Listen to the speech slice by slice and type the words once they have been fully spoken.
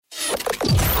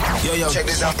Yo, check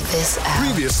this out.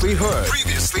 Previously heard.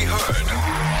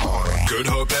 Good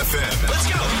Hope FM.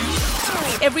 Let's go.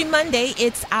 Every Monday,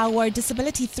 it's our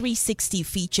Disability 360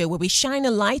 feature where we shine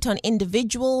a light on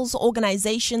individuals,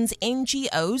 organizations,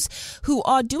 NGOs who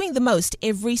are doing the most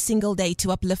every single day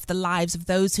to uplift the lives of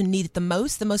those who need it the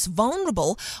most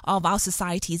vulnerable of our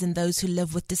societies and those who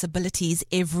live with disabilities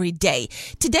every day.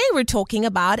 Today, we're talking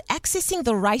about accessing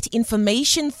the right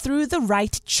information through the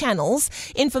right channels,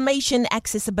 information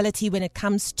accessibility when it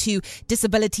comes to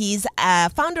disabilities.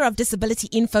 Founder of Disability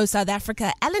Info South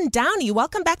Africa, Alan Downey,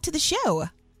 welcome back to the show.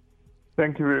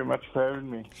 Thank you very much for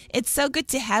having me. It's so good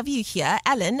to have you here.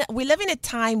 Alan, we live in a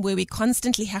time where we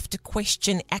constantly have to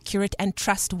question accurate and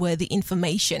trustworthy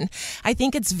information. I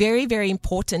think it's very, very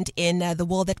important in the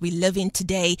world that we live in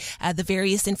today, the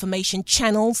various information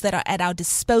channels that are at our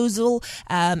disposal,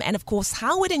 and of course,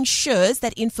 how it ensures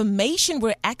that information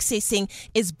we're accessing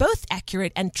is both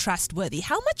accurate and trustworthy.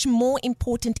 How much more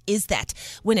important is that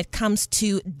when it comes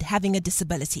to having a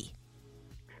disability?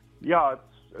 Yeah,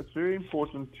 it's very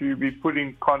important to be put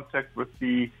in contact with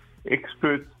the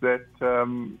experts that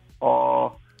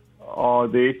are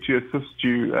there to assist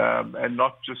you, and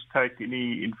not just take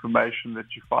any information that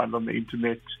you find on the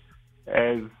internet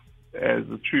as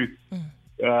the truth,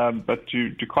 but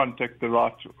to contact the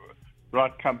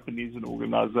right companies and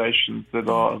organizations that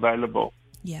are available.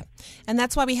 Yeah, and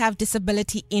that's why we have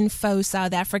Disability Info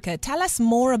South Africa. Tell us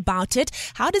more about it.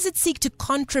 How does it seek to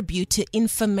contribute to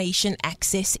information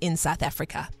access in South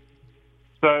Africa?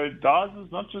 So DAS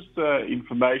is not just an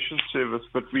information service,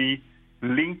 but we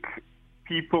link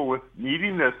people with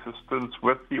needing assistance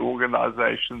with the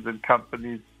organizations and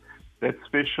companies that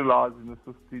specialize in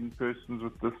assisting persons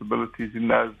with disabilities in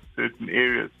those certain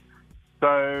areas.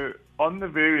 So on the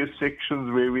various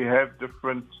sections where we have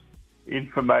different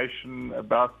information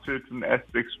about certain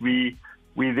aspects, we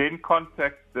then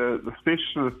contact the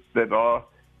specialists that are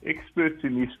experts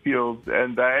in these fields,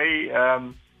 and they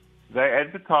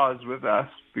advertise with us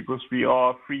because we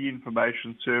are a free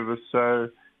information service. So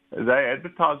they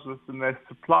advertise with us and they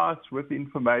supply us with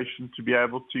information to be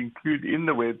able to include in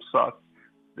the website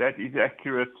that is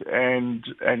accurate and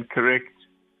correct.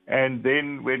 And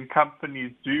then when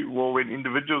when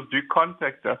individuals do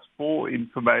contact us for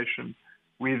information,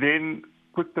 we then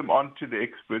put them onto the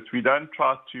experts. We don't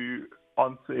try to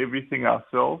answer everything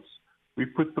ourselves. We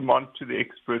put them onto the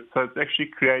experts. So it's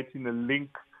actually creating a link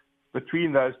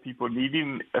between those people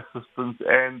needing assistance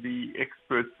and the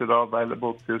experts that are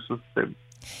available to assist them.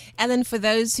 Alan, for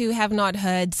those who have not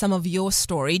heard some of your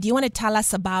story, do you want to tell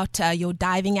us about your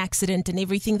diving accident and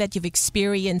everything that you've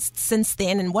experienced since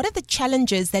then? And what are the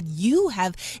challenges that you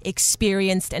have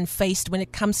experienced and faced when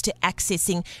it comes to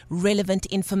accessing relevant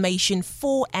information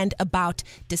for and about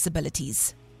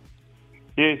disabilities?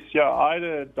 Yes, I had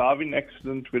a diving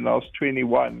accident when I was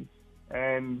 21.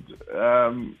 And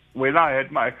when I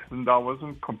had my accident, I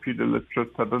wasn't computer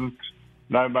literate. I didn't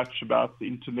know much about the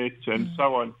internet and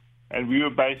so on. And we were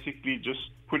basically just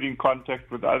put in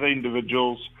contact with other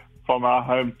individuals from our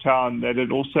hometown that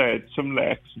had also had similar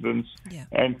accidents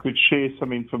and could share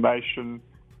some information.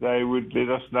 They would let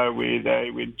us know where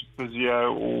they went to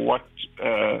physio or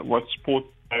what sport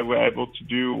they were able to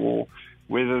do, or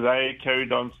whether they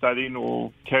carried on studying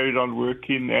or carried on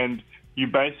working. And you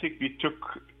basically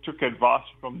took advice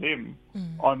from them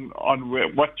on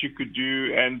what you could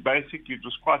do. And basically it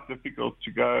was quite difficult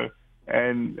to go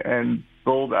and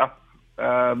build up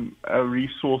a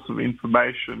resource of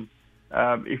information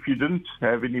if you didn't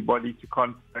have anybody to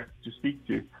contact to speak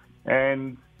to.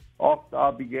 And after I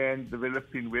began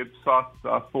developing websites,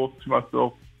 I thought to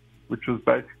myself, which was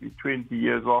basically 20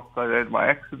 years after I had my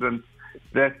accident,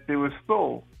 that there was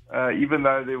still, even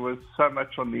though there was so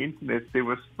much on the internet, there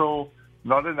was still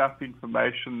not enough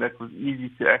information that was easy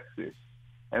to access.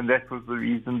 And that was the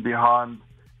reason behind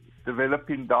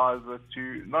developing DISA,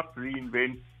 to not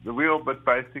reinvent the wheel, but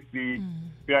basically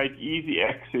create easy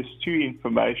access to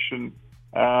information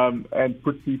and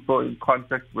put people in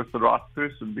contact with the right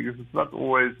person, because it's not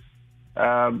always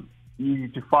easy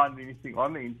to find anything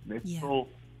on the internet. Still,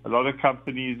 a lot of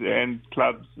companies and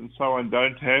clubs and so on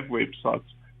don't have websites.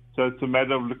 So it's a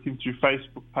matter of looking through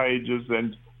Facebook pages,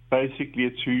 and basically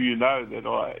it's who you know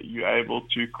that you're able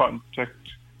to contact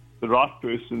the right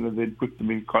person and then put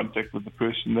them in contact with the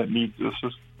person that needs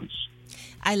assistance.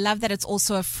 I love that it's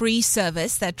also a free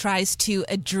service that tries to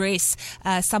address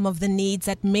some of the needs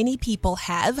that many people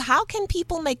have. How can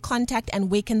people make contact, and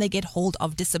where can they get hold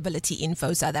of Disability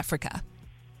Info South Africa?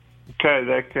 Okay,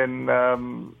 they can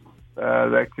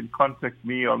contact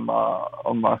me on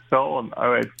my cell on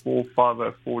 084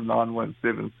 504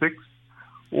 9176,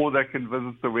 or they can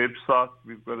visit the website.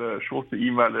 We've got a shorter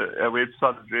email, a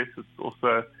website address. It's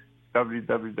also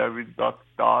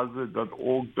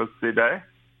www.diza.org.za,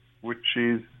 which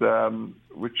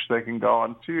they can go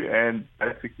on to, and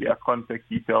basically our contact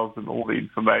details and all the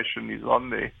information is on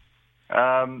there.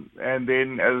 And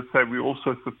then, as I say, we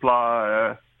also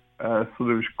supply a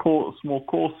sort of small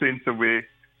call center where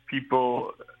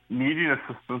people needing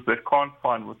assistance that can't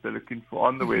find what they're looking for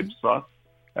on the website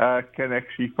can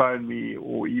actually phone me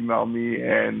or email me,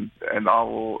 and I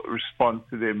will respond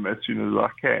to them as soon as I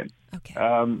can. Okay.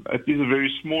 It is a very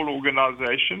small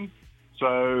organization,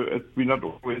 so we're not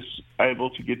always able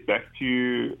to get back to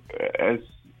you as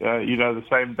the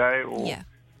same day,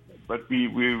 but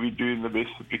we're doing the best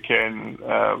that we can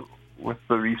with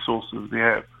the resources we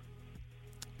have.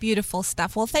 Beautiful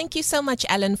stuff. Well, thank you so much,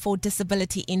 Alan, for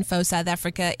Disability Info South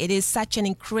Africa. It is such an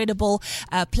incredible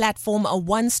platform, a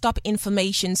one-stop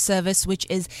information service, which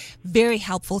is very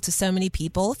helpful to so many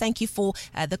people. Thank you for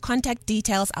the contact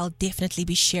details. I'll definitely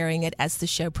be sharing it as the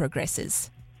show progresses.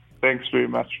 Thanks very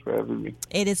much for having me.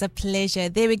 It is a pleasure.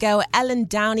 There we go. Alan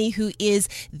Downey, who is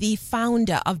the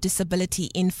founder of Disability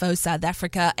Info South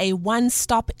Africa, a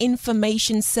one-stop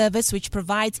information service which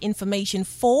provides information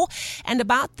for and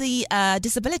about the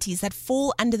disabilities that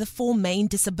fall under the four main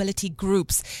disability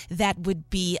groups. That would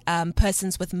be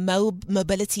persons with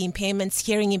mobility impairments,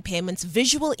 hearing impairments,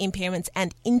 visual impairments,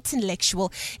 and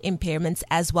intellectual impairments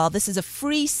as well. This is a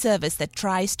free service that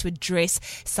tries to address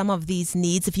some of these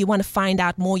needs. If you want to find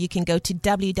out more, you can go to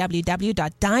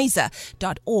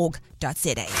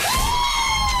www.diza.org.za.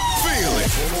 Feel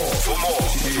it. For more,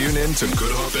 tune in to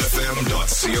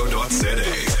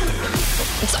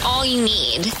goodhopefm.co.za. It's all you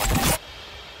need.